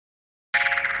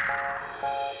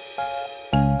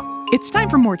It's time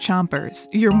for more Chompers,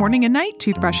 your morning and night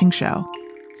toothbrushing show.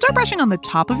 Start brushing on the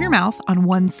top of your mouth on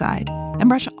one side and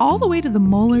brush all the way to the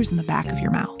molars in the back of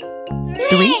your mouth.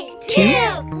 3, 2,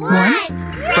 1, brush!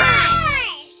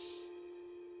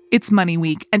 It's Money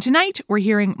Week, and tonight we're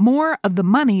hearing more of the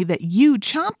money that you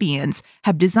Chompions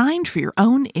have designed for your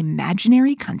own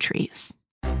imaginary countries.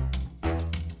 Some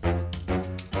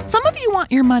of you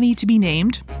want your money to be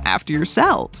named after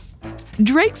yourselves.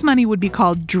 Drake's money would be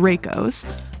called Dracos,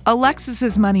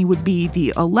 Alexis's money would be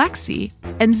the Alexi,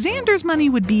 and Xander's money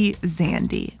would be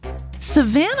Zandy.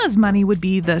 Savannah's money would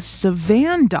be the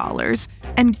Savan dollars,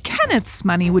 and Kenneth's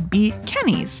money would be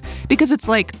Kenny's, because it's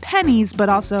like pennies but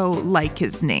also like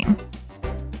his name.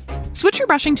 Switch your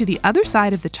brushing to the other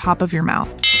side of the top of your mouth,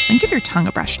 and give your tongue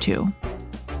a brush too.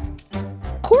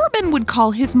 Corbin would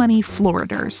call his money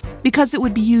Floriders, because it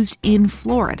would be used in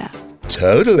Florida.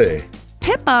 Totally.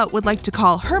 Pippa would like to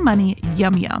call her money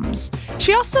Yum Yums.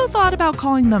 She also thought about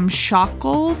calling them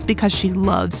Shockles because she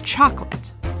loves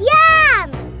chocolate.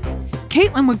 Yum!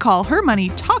 Caitlin would call her money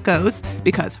Tacos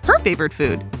because her favorite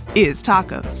food is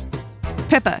tacos.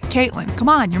 Pippa, Caitlin, come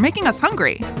on, you're making us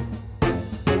hungry.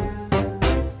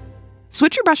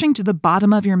 Switch your brushing to the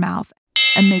bottom of your mouth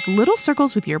and make little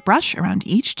circles with your brush around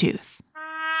each tooth.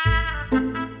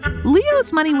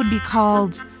 Leo's money would be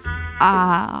called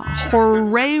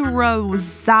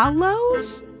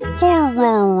Horerozalos?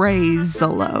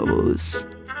 Hororezalos.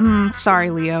 Sorry,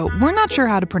 Leo. We're not sure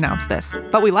how to pronounce this,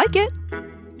 but we like it.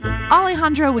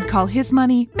 Alejandro would call his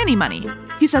money Mini Money.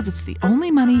 He says it's the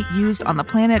only money used on the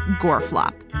planet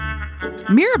Gorflop.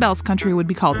 Mirabelle's country would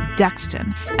be called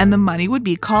Dexton, and the money would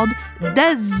be called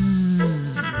Dez.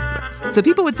 So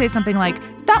people would say something like,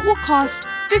 that will cost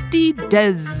 50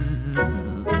 Dez,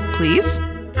 please.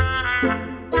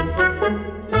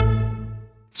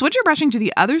 Switch your brushing to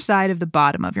the other side of the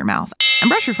bottom of your mouth and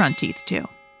brush your front teeth too.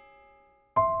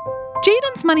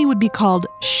 Jaden's money would be called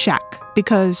Sheck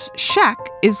because Sheck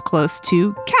is close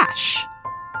to cash.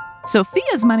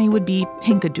 Sophia's money would be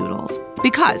Pinkadoodles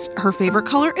because her favorite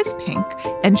color is pink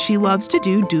and she loves to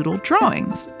do doodle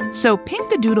drawings. So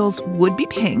Pinkadoodles would be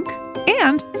pink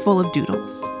and full of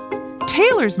doodles.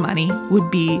 Taylor's money would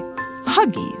be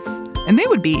Huggies, and they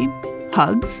would be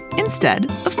hugs instead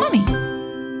of money.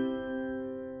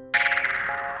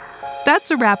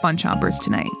 That's a wrap on Chompers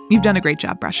tonight. You've done a great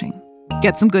job brushing.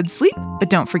 Get some good sleep, but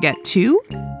don't forget to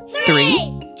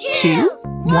 3, 2,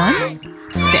 1,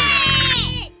 spit.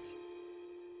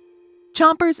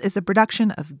 Chompers is a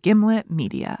production of Gimlet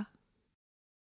Media.